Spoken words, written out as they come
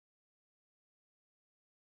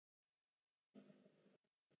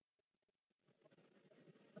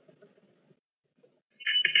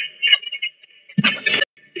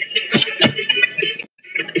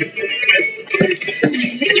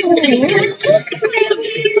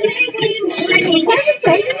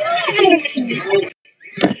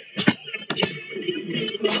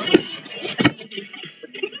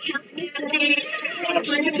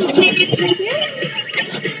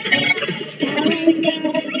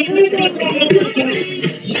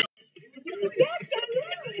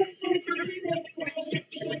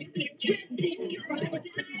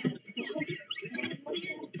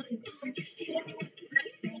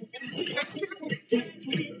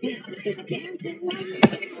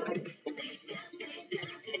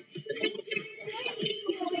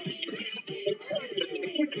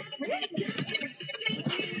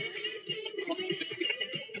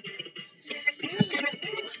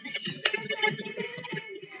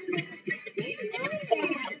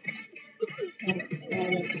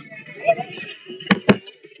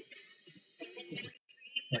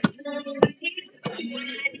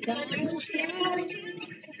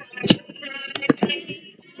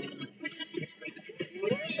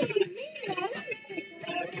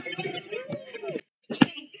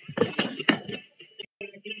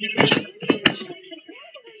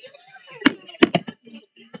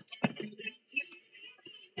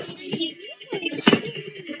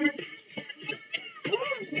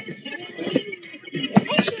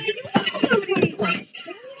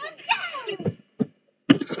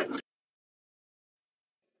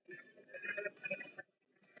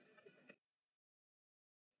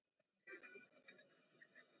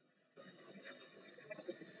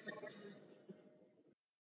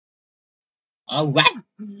All right,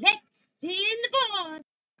 let's see in the board.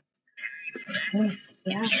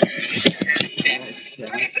 Yeah.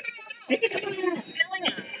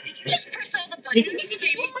 Just press all the buttons.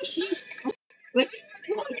 What's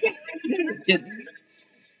just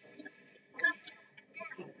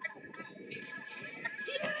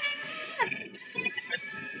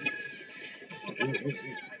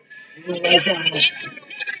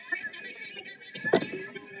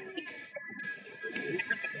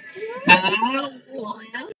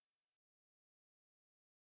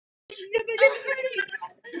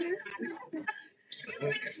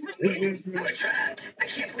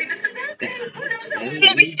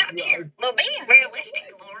We'll be stuck here. We'll be realistic,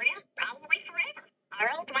 Gloria. Probably forever. Our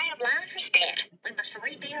old way of life is dead. We must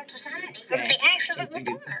rebuild society from the ashes of the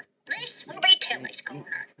corner. This will be Tilly's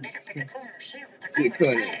corner. Better pick a corner soon. They're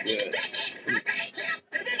going fast.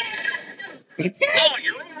 It's oh,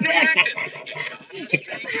 you're overactive. This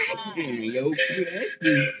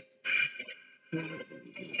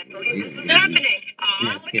is happening.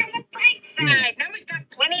 Oh, look on the bright side. Now we've got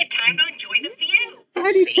plenty of time to enjoy the view.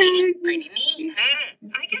 See? Pretty neat, huh?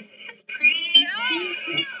 I guess it is pretty. Oh,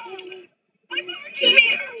 my parking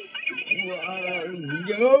meter.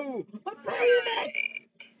 Yo. Right.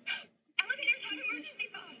 Elevators have emergency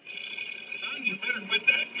phones. Son, you better quit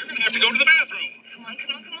that. You're going to have to go to the bathroom. Come on,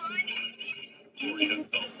 come on, come on. Gloria,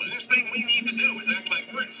 the last thing we need to do is act like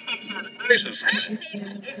we're in some sort of crisis.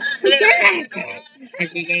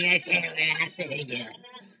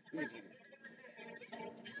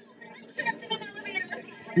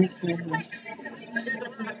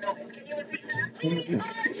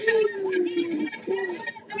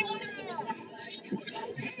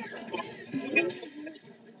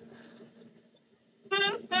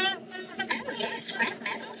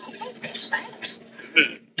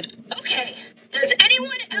 Okay. Does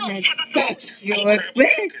anyone else have a phone? That's your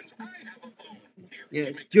friend.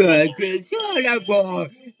 Yes, good. It's all I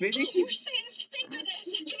want. Thank goodness. Give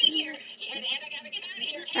it here. And I gotta get out of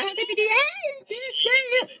here.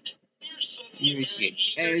 You should.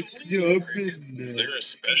 Is there a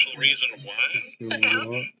special reason why? Well,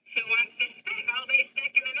 who wants to spend all day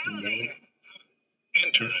stuck in an elevator?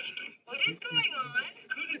 Interesting. What is going on?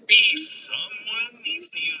 Could it be someone needs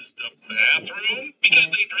to use the bathroom because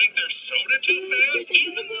they drank their soda too fast,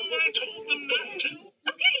 even though I told them not to?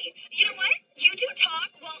 Okay, you know what? You two talk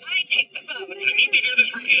while I take the phone. I need to hear this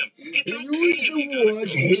from him. It's okay if you gotta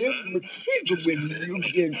go, son. Just when you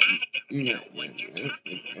can, you know, when you're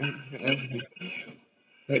talking.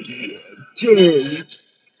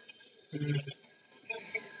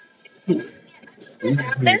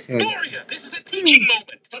 This Gloria, this is a teaching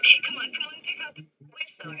moment. Okay, come on, pick up. We're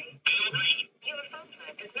sorry. Your phone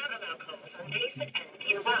plan does not allow calls on days that end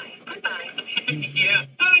in Y. Goodbye. Yeah,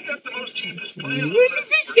 I got the most cheapest plan. Cool. So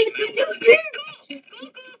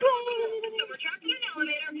we're trapped in an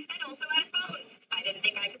elevator and also out of phones. I didn't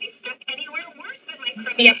think I could be stuck anywhere worse than my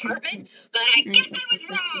crummy apartment, but I guess I was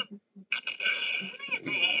wrong.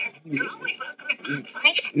 There. You're always welcome at my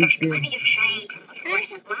place. There's plenty of shade from the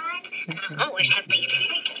fluorescent lights, and I always have the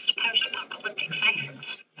latest post-apocalyptic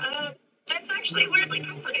fashions. That's actually weirdly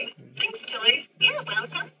comforting. Thanks, Tilly. You're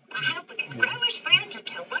welcome. I hope we can grow as friends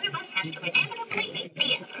until one of us has to inevitably meet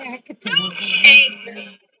the other.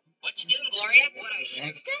 Okay. What you doing, Gloria? What I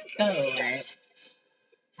said.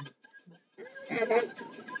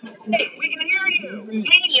 Hey, we can hear you.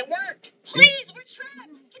 Hey, it worked. Please, we're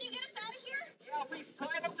trapped. Can you get us out of here? Yeah, we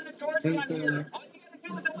climb up to the doors down here. All you gotta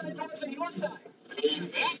do is open the doors on your side.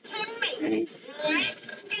 Leave that to me.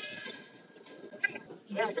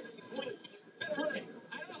 Yeah, wait. I don't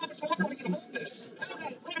know how much longer we can hold this.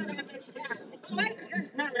 Okay, we're not gonna let you down. What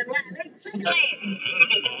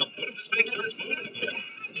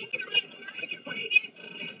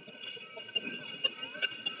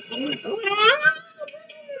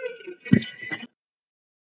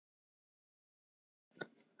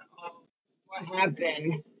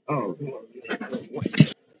happened? Oh,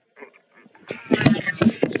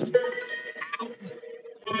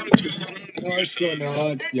 what's going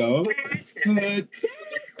on, yo? It's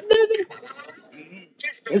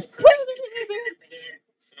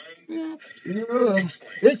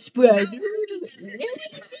spread.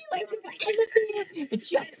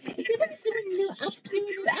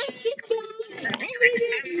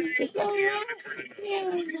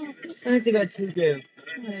 I think I took it.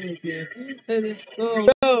 Oh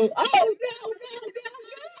no! Oh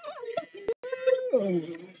no!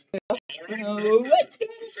 No! What?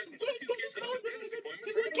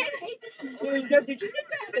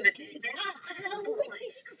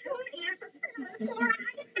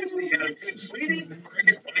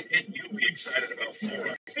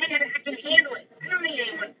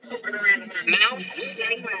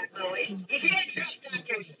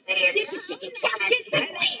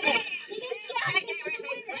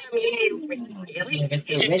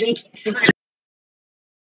 Ready?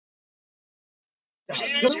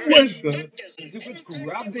 Listen, super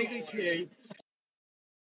grabbing again.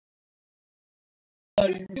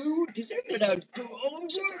 New discipline to over.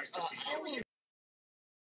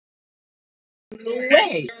 No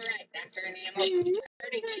way.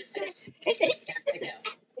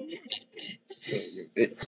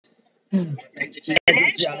 Well,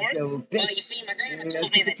 you see, my grandma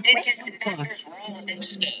told me that dentists and doctors were all a big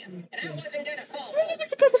scam. And I wasn't gonna fall for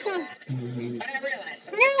it. But I realized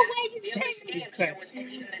something. The only scam here was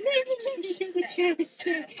making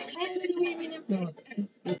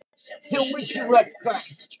So which one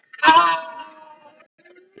first? Ah!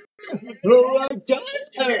 Oh, I'm done.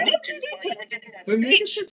 For me,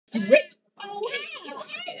 great. Oh, wow.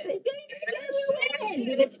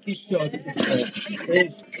 Let's be sure that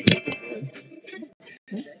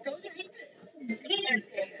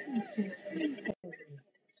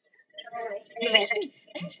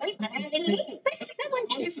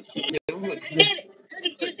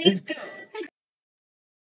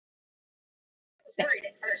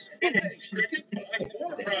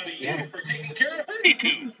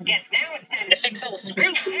Guess now it's time to fix old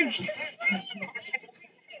screw.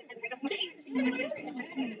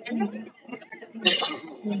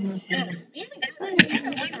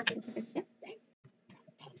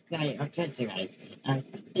 Sorry, I'm just right.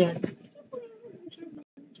 Yeah,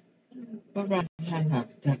 but right hand up.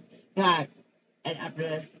 God, and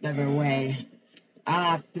after the way.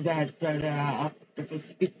 After that, after the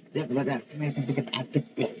speak, the what after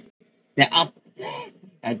the up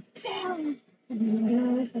and down.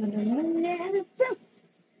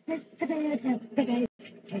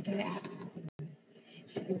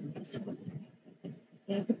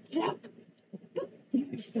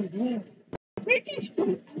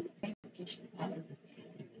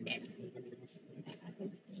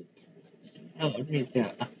 Oh,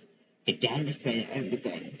 the demonstrate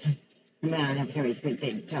everything. Man, I'm sorry, it's been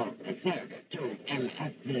taken told. I said to and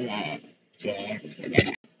after that,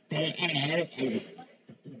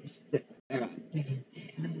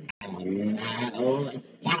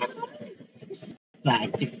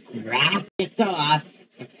 but to grab it off,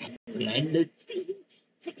 and the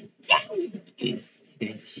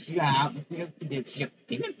sharp,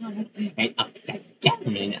 and upside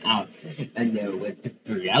down and up, and there was the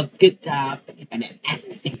broke it up, and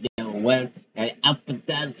everything there was, and up and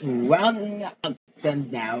down, running up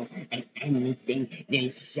and down, and anything they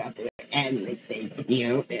shop, anything, and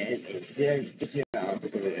it's just the job,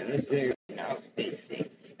 they say,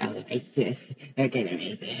 I like this,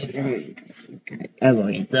 okay, I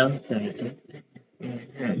like them, so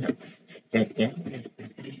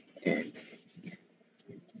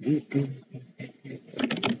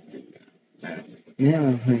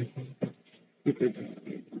yeah,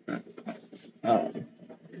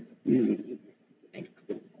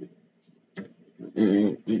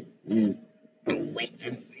 oh, wait,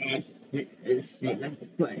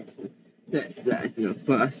 that's not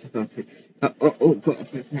possible. Oh,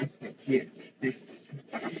 gosh, it's not here. This,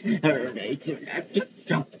 all right, so I just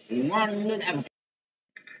dropped one of them.